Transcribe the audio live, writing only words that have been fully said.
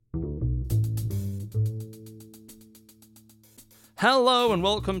Hello and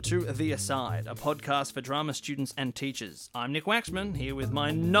welcome to The Aside, a podcast for drama students and teachers. I'm Nick Waxman, here with my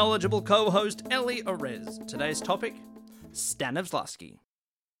knowledgeable co-host Ellie Orez. Today's topic, Stanislavski.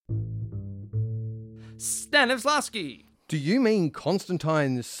 Stanislavski! Do you mean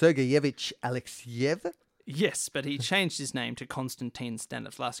Konstantin Sergeyevich Alexeyev? Yes, but he changed his name to Konstantin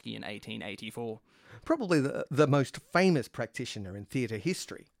Stanislavski in 1884. Probably the most famous practitioner in theatre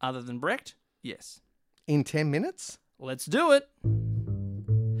history. Other than Brecht? Yes. In 10 minutes? Let's do it!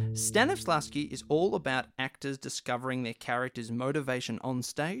 Stanislavski is all about actors discovering their characters' motivation on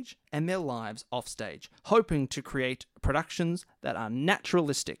stage and their lives off stage, hoping to create productions that are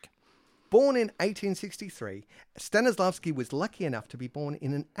naturalistic. Born in 1863, Stanislavski was lucky enough to be born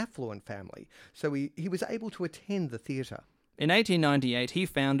in an affluent family, so he was able to attend the theatre. In 1898, he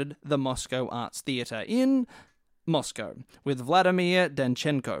founded the Moscow Arts Theatre in Moscow with Vladimir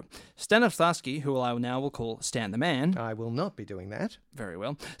Danchenko. Stanislavski, who I now will call Stan the Man. I will not be doing that. Very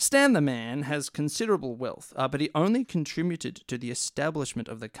well. Stan the Man has considerable wealth, but he only contributed to the establishment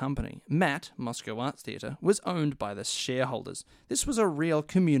of the company. MAT, Moscow Arts Theatre, was owned by the shareholders. This was a real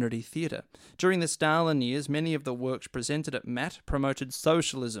community theatre. During the Stalin years, many of the works presented at MAT promoted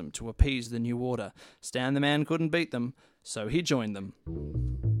socialism to appease the new order. Stan the Man couldn't beat them, so he joined them.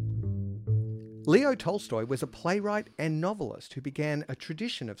 Leo Tolstoy was a playwright and novelist who began a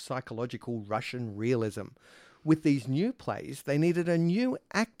tradition of psychological Russian realism. With these new plays, they needed a new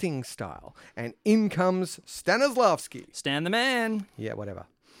acting style, and in comes Stanislavski. Stan the Man! Yeah, whatever.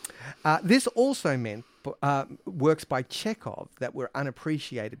 This also meant works by Chekhov that were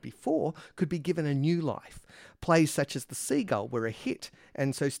unappreciated before could be given a new life. Plays such as The Seagull were a hit,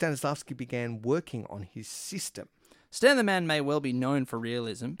 and so Stanislavski began working on his system. Stan the Man may well be known for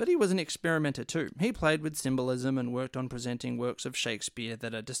realism, but he was an experimenter too. He played with symbolism and worked on presenting works of Shakespeare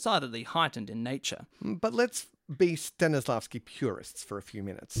that are decidedly heightened in nature. But let's be Stanislavski purists for a few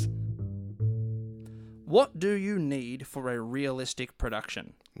minutes. What do you need for a realistic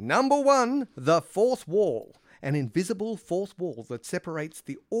production? Number 1, the fourth wall. An invisible fourth wall that separates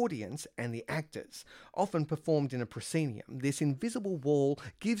the audience and the actors. Often performed in a proscenium, this invisible wall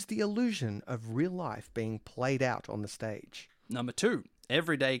gives the illusion of real life being played out on the stage. Number 2,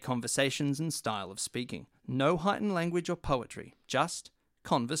 everyday conversations and style of speaking. No heightened language or poetry, just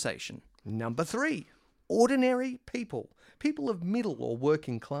conversation. Number 3, ordinary people. People of middle or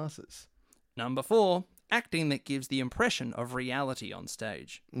working classes. Number 4, acting that gives the impression of reality on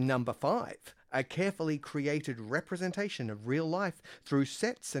stage. Number 5, a carefully created representation of real life through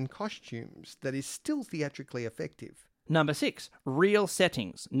sets and costumes that is still theatrically effective. Number 6, real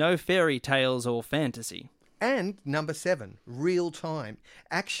settings, no fairy tales or fantasy. And number 7, real time,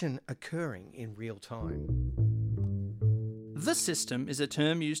 action occurring in real time. The system is a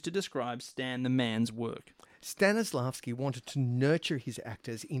term used to describe Stan the Man's work. Stanislavski wanted to nurture his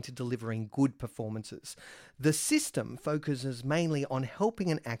actors into delivering good performances. The system focuses mainly on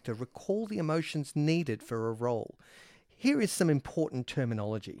helping an actor recall the emotions needed for a role. Here is some important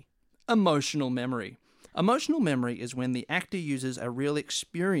terminology. Emotional memory. Emotional memory is when the actor uses a real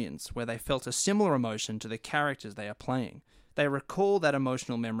experience where they felt a similar emotion to the characters they are playing. They recall that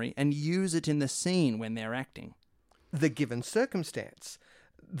emotional memory and use it in the scene when they're acting. The given circumstance.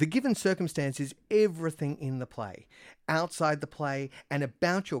 The given circumstance is everything in the play, outside the play, and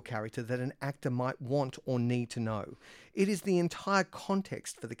about your character that an actor might want or need to know. It is the entire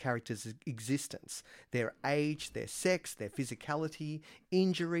context for the character's existence, their age, their sex, their physicality,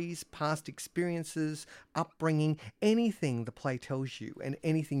 injuries, past experiences, upbringing, anything the play tells you and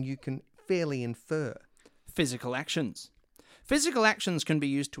anything you can fairly infer. Physical actions. Physical actions can be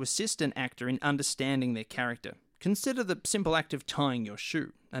used to assist an actor in understanding their character. Consider the simple act of tying your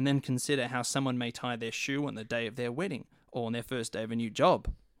shoe, and then consider how someone may tie their shoe on the day of their wedding, or on their first day of a new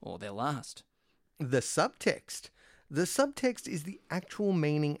job, or their last. The subtext. The subtext is the actual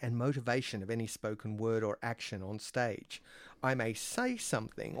meaning and motivation of any spoken word or action on stage. I may say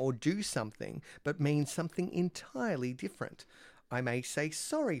something or do something, but mean something entirely different. I may say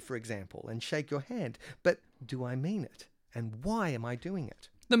sorry, for example, and shake your hand, but do I mean it? And why am I doing it?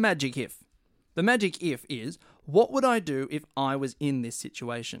 The magic if. The magic if is, what would I do if I was in this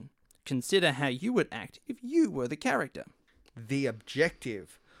situation? Consider how you would act if you were the character. The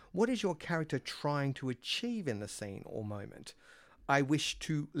objective. What is your character trying to achieve in the scene or moment? I wish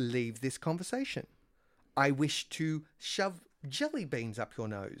to leave this conversation. I wish to shove jelly beans up your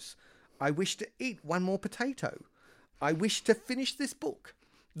nose. I wish to eat one more potato. I wish to finish this book.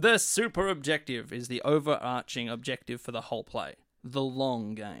 The super objective is the overarching objective for the whole play. The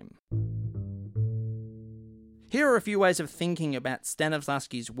long game. Here are a few ways of thinking about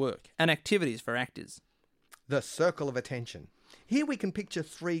Stanislavski's work and activities for actors. The circle of attention. Here we can picture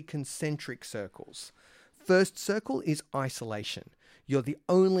 3 concentric circles. First circle is isolation. You're the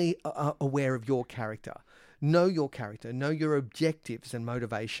only aware of your character. Know your character, know your objectives and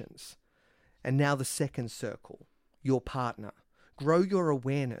motivations. And now the second circle, your partner. Grow your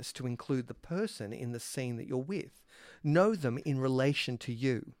awareness to include the person in the scene that you're with. Know them in relation to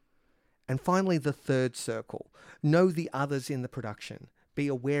you. And finally, the third circle. Know the others in the production. Be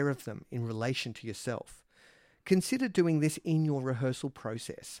aware of them in relation to yourself. Consider doing this in your rehearsal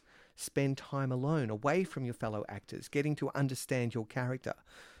process. Spend time alone, away from your fellow actors, getting to understand your character.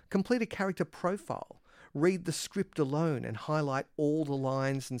 Complete a character profile. Read the script alone and highlight all the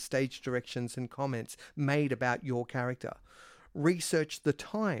lines and stage directions and comments made about your character. Research the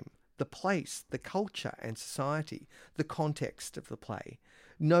time, the place, the culture and society, the context of the play.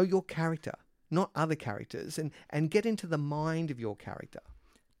 Know your character, not other characters, and get into the mind of your character.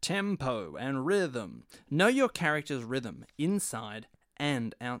 Tempo and rhythm. Know your character's rhythm, inside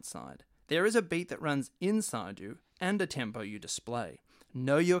and outside. There is a beat that runs inside you and a tempo you display.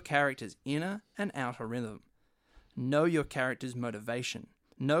 Know your character's inner and outer rhythm. Know your character's motivation.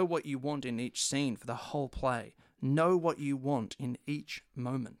 Know what you want in each scene for the whole play. Know what you want in each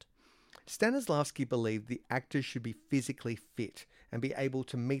moment. Stanislavski believed the actors should be physically fit and be able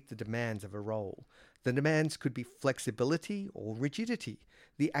to meet the demands of a role. The demands could be flexibility or rigidity.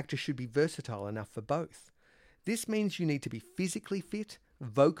 The actor should be versatile enough for both. This means you need to be physically fit,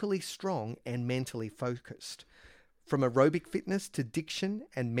 vocally strong, and mentally focused. From aerobic fitness to diction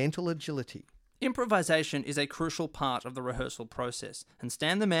and mental agility. Improvisation is a crucial part of the rehearsal process, and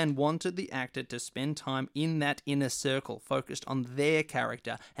Stan the Man wanted the actor to spend time in that inner circle focused on their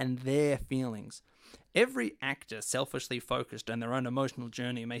character and their feelings. Every actor selfishly focused on their own emotional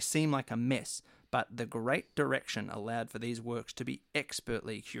journey may seem like a mess, but the great direction allowed for these works to be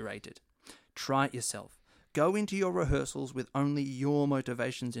expertly curated. Try it yourself. Go into your rehearsals with only your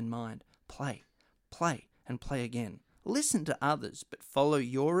motivations in mind. Play, and play again. Listen to others, but follow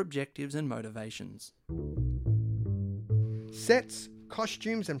your objectives and motivations. Sets,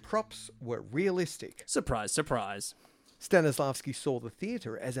 costumes and props were realistic. Surprise, surprise. Stanislavski saw the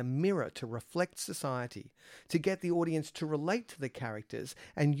theatre as a mirror to reflect society, to get the audience to relate to the characters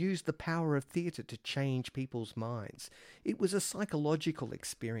and use the power of theatre to change people's minds. It was a psychological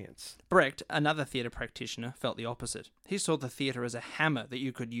experience. Brecht, another theatre practitioner, felt the opposite. He saw the theatre as a hammer that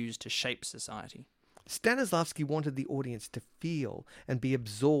you could use to shape society. Stanislavski wanted the audience to feel and be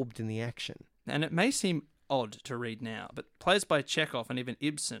absorbed in the action. And it may seem odd to read now, but plays by Chekhov and even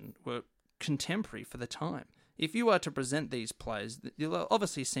Ibsen were contemporary for the time. If you are to present these plays, they'll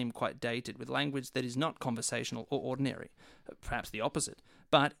obviously seem quite dated, with language that is not conversational or ordinary, perhaps the opposite.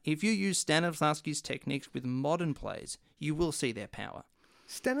 But if you use Stanislavski's techniques with modern plays, you will see their power.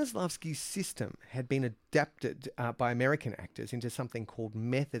 Stanislavski's system had been adapted by American actors into something called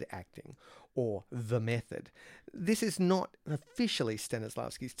method acting, or the method. This is not officially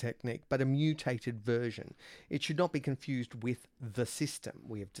Stanislavski's technique, but a mutated version. It should not be confused with the system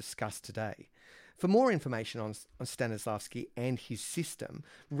we have discussed today. For more information on Stanislavski and his system,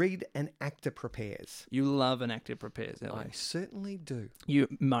 read An Actor Prepares. You love An Actor Prepares, Ellie. I certainly do. You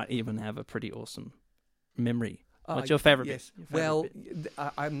might even have a pretty awesome memory. What's your favourite bit? Yes. Well,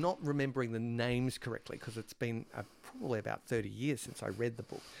 I'm not remembering the names correctly because it's been probably about 30 years since I read the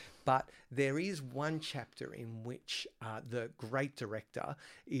book. But there is one chapter in which the great director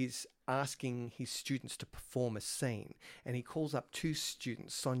is asking his students to perform a scene. And he calls up 2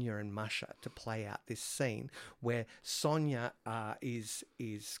 students, Sonia and Masha, to play out this scene where Sonia is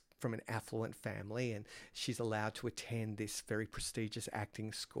from an affluent family and she's allowed to attend this very prestigious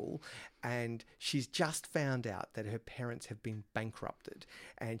acting school, and she's just found out that her parents have been bankrupted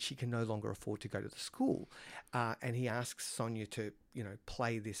and she can no longer afford to go to the school, and he asks Sonia to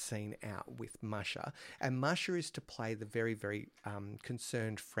play this scene out with Masha, and Masha is to play the very, very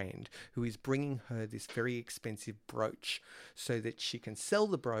concerned friend who is bringing her this very expensive brooch so that she can sell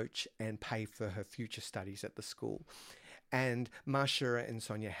the brooch and pay for her future studies at the school. And Masha and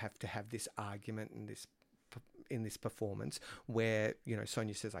Sonia have to have this argument in this performance where,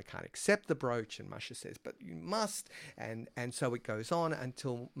 Sonia says, I can't accept the brooch, and Masha says, but you must. And so it goes on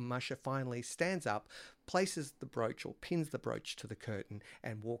until Masha finally stands up, places the brooch or pins the brooch to the curtain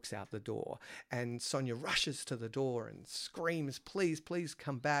and walks out the door. And Sonia rushes to the door and screams, please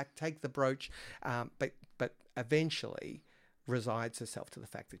come back, take the brooch. But eventually resigns herself to the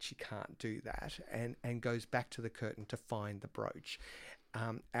fact that she can't do that and goes back to the curtain to find the brooch.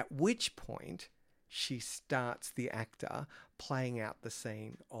 At which point she starts, the actor, playing out the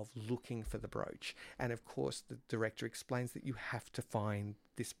scene of looking for the brooch. And of course the director explains that you have to find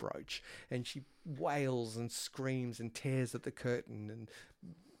this brooch. And she wails and screams and tears at the curtain and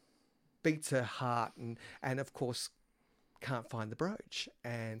beats her heart and of course can't find the brooch.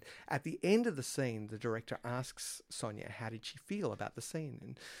 And at the end of the scene, the director asks Sonia, how did she feel about the scene?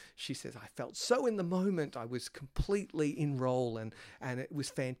 And she says, I felt so in the moment. I was completely in role and it was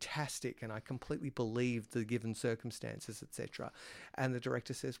fantastic. And I completely believed the given circumstances, etc. And the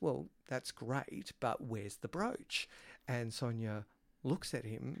director says, well, that's great, but where's the brooch? And Sonia looks at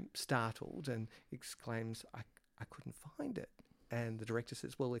him startled and exclaims, I couldn't find it. And the director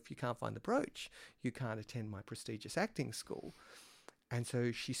says, well, if you can't find the brooch, you can't attend my prestigious acting school. And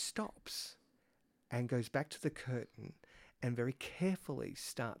so she stops and goes back to the curtain and very carefully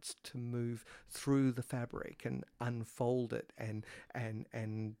starts to move through the fabric and unfold it and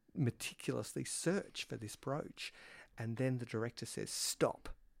meticulously search for this brooch. And then the director says, stop.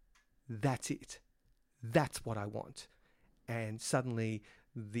 That's it. That's what I want. And suddenly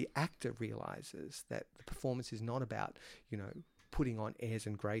the actor realizes that the performance is not about, putting on airs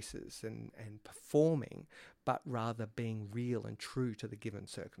and graces and performing, but rather being real and true to the given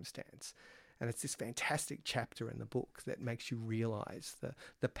circumstance. And it's this fantastic chapter in the book that makes you realize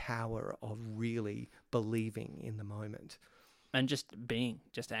the power of really believing in the moment. And just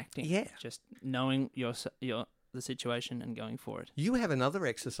acting. Yeah. Just knowing the situation and going for it. You have another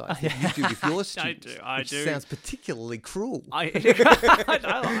exercise that you do with your students. I do. Sounds particularly cruel. I really,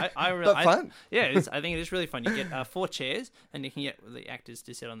 but fun. I think it is really fun. You get 4 chairs, and you can get the actors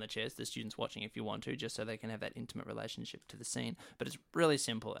to sit on the chairs, the students watching if you want to, just so they can have that intimate relationship to the scene. But it's really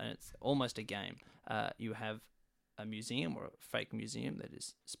simple, and it's almost a game. You have a museum or a fake museum that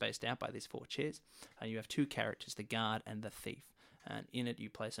is spaced out by these 4 chairs, and you have 2 characters, the guard and the thief. And in it, you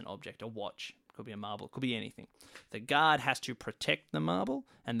place an object, a watch. Could be a marble, could be anything. The guard has to protect the marble,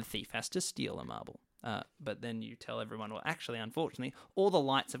 and the thief has to steal the marble. But then you tell everyone, well, actually, unfortunately, all the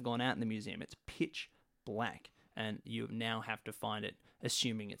lights have gone out in the museum. It's pitch black, and you now have to find it,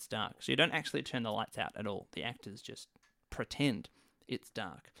 assuming it's dark. So you don't actually turn the lights out at all. The actors just pretend it's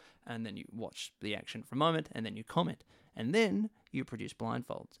dark, and then you watch the action for a moment, and then you comment. And then you produce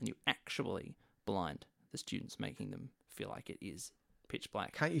blindfolds, and you actually blind the students, making them feel like it is pitch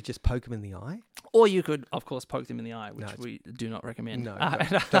black. Can't you just poke them in the eye? Or you could, of course, poke them in the eye, which we do not recommend. No,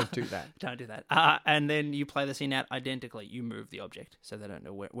 don't do that. Don't do that. And then you play the scene out identically. You move the object so they don't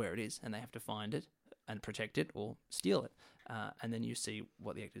know where it is, and they have to find it and protect it or steal it. And then you see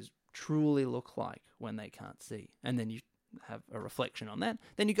what the actors truly look like when they can't see. And then you have a reflection on that.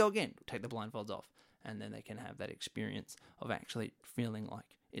 Then you go again, take the blindfolds off, and then they can have that experience of actually feeling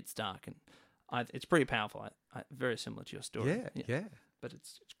like it's dark. And it's pretty powerful. Very similar to your story. Yeah. But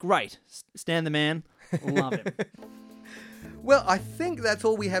it's great. Stan the man. Love him. Well, I think that's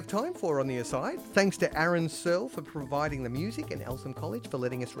all we have time for on the aside. Thanks to Aaron Searle for providing the music and Eltham College for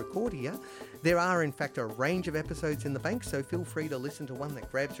letting us record here. There are, in fact, a range of episodes in the bank, so feel free to listen to one that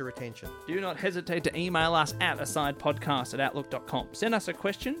grabs your attention. Do not hesitate to email us at asidepodcast@outlook.com. Send us a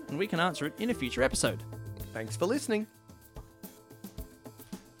question and we can answer it in a future episode. Thanks for listening.